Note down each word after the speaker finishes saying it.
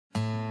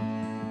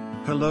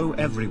Hello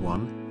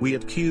everyone, we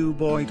at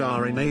QBOID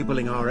are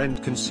enabling our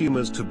end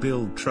consumers to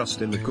build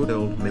trust in the good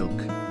old milk.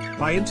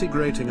 By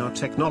integrating our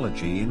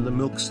technology in the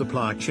milk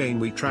supply chain,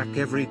 we track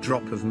every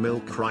drop of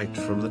milk right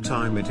from the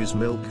time it is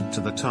milked to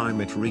the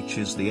time it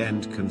reaches the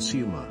end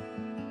consumer.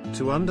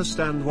 To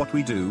understand what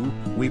we do,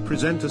 we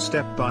present a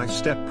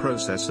step-by-step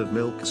process of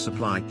milk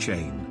supply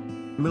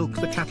chain. Milk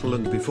the cattle,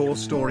 and before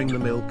storing the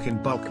milk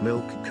in bulk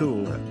milk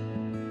cooler.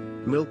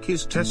 Milk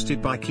is tested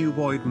by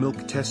QBOID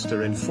milk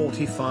tester in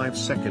 45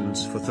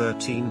 seconds for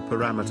 13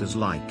 parameters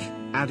like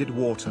added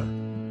water,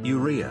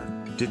 urea,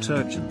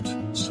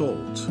 detergent,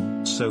 salt,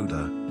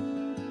 soda.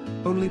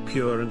 Only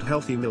pure and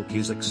healthy milk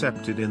is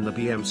accepted in the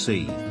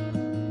BMC.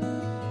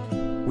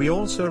 We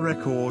also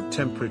record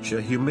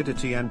temperature,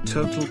 humidity and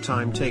total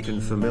time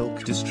taken for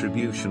milk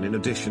distribution in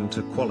addition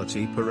to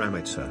quality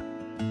parameter.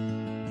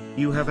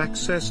 You have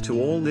access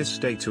to all this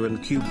data, and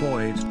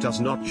QBOID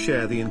does not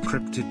share the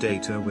encrypted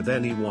data with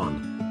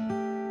anyone.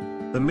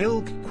 The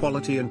milk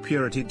quality and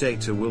purity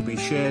data will be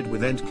shared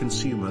with end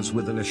consumers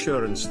with an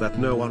assurance that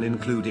no one,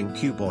 including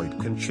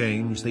QBOID, can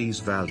change these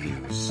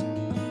values.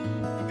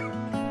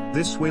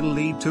 This will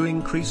lead to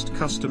increased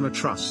customer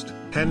trust,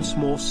 hence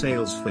more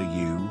sales for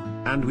you,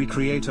 and we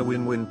create a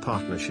win-win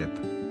partnership.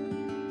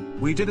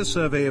 We did a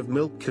survey of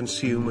milk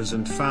consumers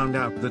and found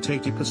out that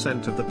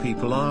 80% of the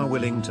people are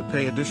willing to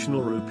pay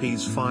additional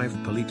 ₹5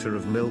 per litre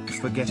of milk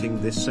for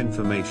getting this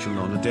information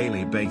on a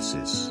daily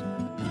basis.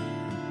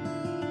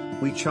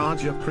 We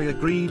charge a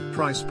pre-agreed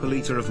price per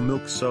litre of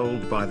milk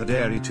sold by the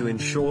dairy to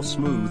ensure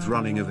smooth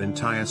running of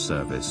entire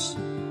service.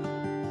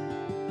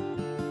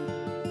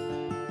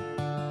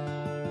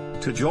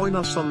 To join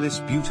us on this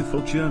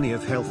beautiful journey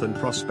of health and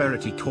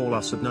prosperity, call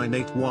us at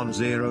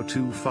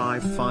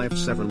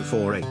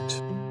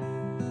 9810255748.